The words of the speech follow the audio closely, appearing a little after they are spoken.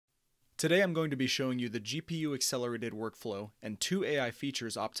Today I'm going to be showing you the GPU accelerated workflow and two AI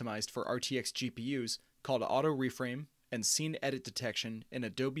features optimized for RTX GPUs called auto reframe and scene edit detection in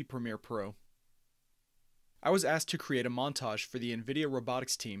Adobe Premiere Pro. I was asked to create a montage for the NVIDIA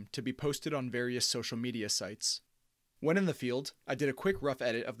robotics team to be posted on various social media sites. When in the field, I did a quick rough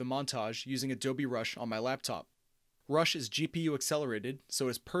edit of the montage using Adobe Rush on my laptop. Rush is GPU accelerated, so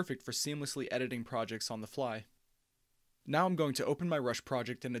it is perfect for seamlessly editing projects on the fly. Now I'm going to open my Rush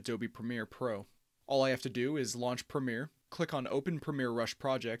project in Adobe Premiere Pro. All I have to do is launch Premiere, click on Open Premiere Rush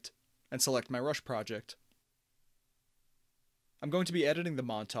Project, and select my Rush project. I'm going to be editing the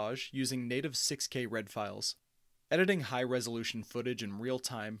montage using native 6K RED files. Editing high-resolution footage in real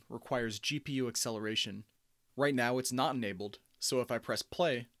time requires GPU acceleration. Right now it's not enabled, so if I press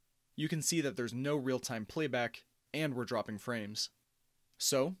play, you can see that there's no real-time playback and we're dropping frames.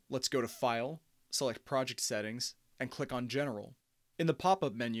 So let's go to File, select Project Settings, and click on General. In the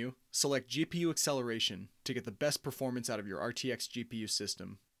pop-up menu, select GPU acceleration to get the best performance out of your RTX GPU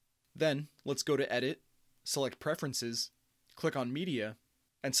system. Then, let's go to Edit, select Preferences, click on Media,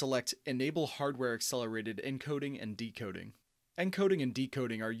 and select Enable Hardware Accelerated Encoding and Decoding. Encoding and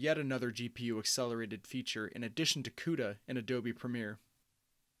decoding are yet another GPU accelerated feature in addition to CUDA in Adobe Premiere.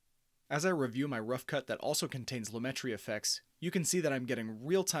 As I review my rough cut that also contains Lumetri effects, you can see that I'm getting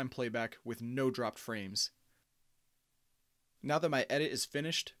real-time playback with no dropped frames. Now that my edit is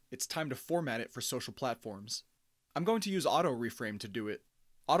finished, it's time to format it for social platforms. I'm going to use auto reframe to do it.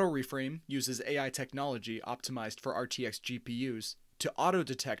 Auto reframe uses AI technology optimized for RTX GPUs to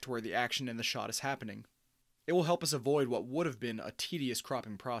auto-detect where the action in the shot is happening. It will help us avoid what would have been a tedious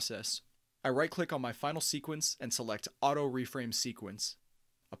cropping process. I right-click on my final sequence and select Auto Reframe Sequence.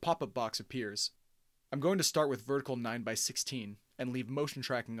 A pop-up box appears. I'm going to start with vertical 9x16 and leave motion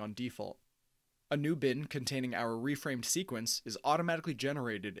tracking on default. A new bin containing our reframed sequence is automatically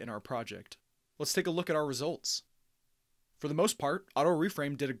generated in our project. Let's take a look at our results. For the most part, Auto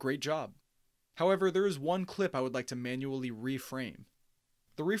Reframe did a great job. However, there is one clip I would like to manually reframe.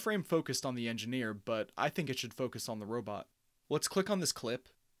 The reframe focused on the engineer, but I think it should focus on the robot. Let's click on this clip,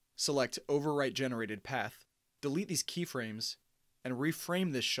 select Overwrite Generated Path, delete these keyframes, and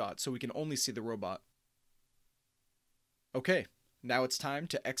reframe this shot so we can only see the robot. Okay, now it's time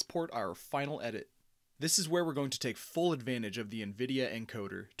to export our final edit. This is where we're going to take full advantage of the NVIDIA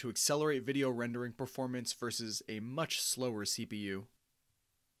encoder to accelerate video rendering performance versus a much slower CPU.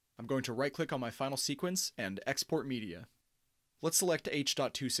 I'm going to right-click on my final sequence and export media. Let's select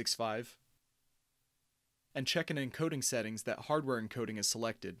H.265 and check in encoding settings that hardware encoding is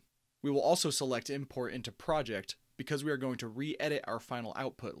selected. We will also select Import into Project because we are going to re-edit our final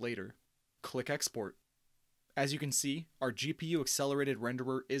output later. Click Export. As you can see, our GPU accelerated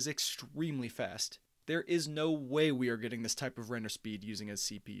renderer is extremely fast. There is no way we are getting this type of render speed using a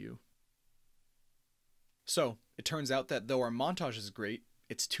CPU. So, it turns out that though our montage is great,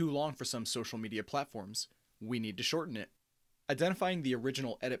 it's too long for some social media platforms. We need to shorten it. Identifying the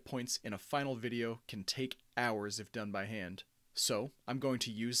original edit points in a final video can take hours if done by hand. So, I'm going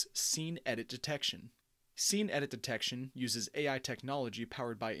to use scene edit detection. Scene edit detection uses AI technology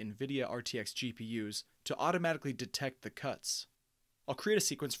powered by NVIDIA RTX GPUs to automatically detect the cuts. I'll create a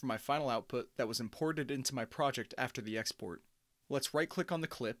sequence for my final output that was imported into my project after the export. Let's right-click on the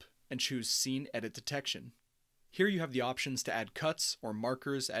clip and choose Scene Edit Detection. Here you have the options to add cuts or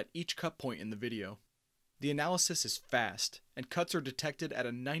markers at each cut point in the video. The analysis is fast, and cuts are detected at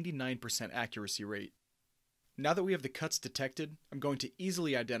a 99% accuracy rate. Now that we have the cuts detected, I'm going to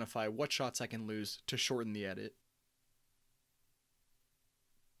easily identify what shots I can lose to shorten the edit.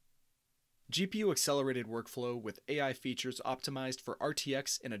 GPU accelerated workflow with AI features optimized for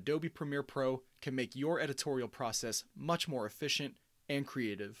RTX in Adobe Premiere Pro can make your editorial process much more efficient and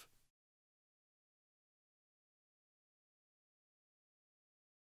creative.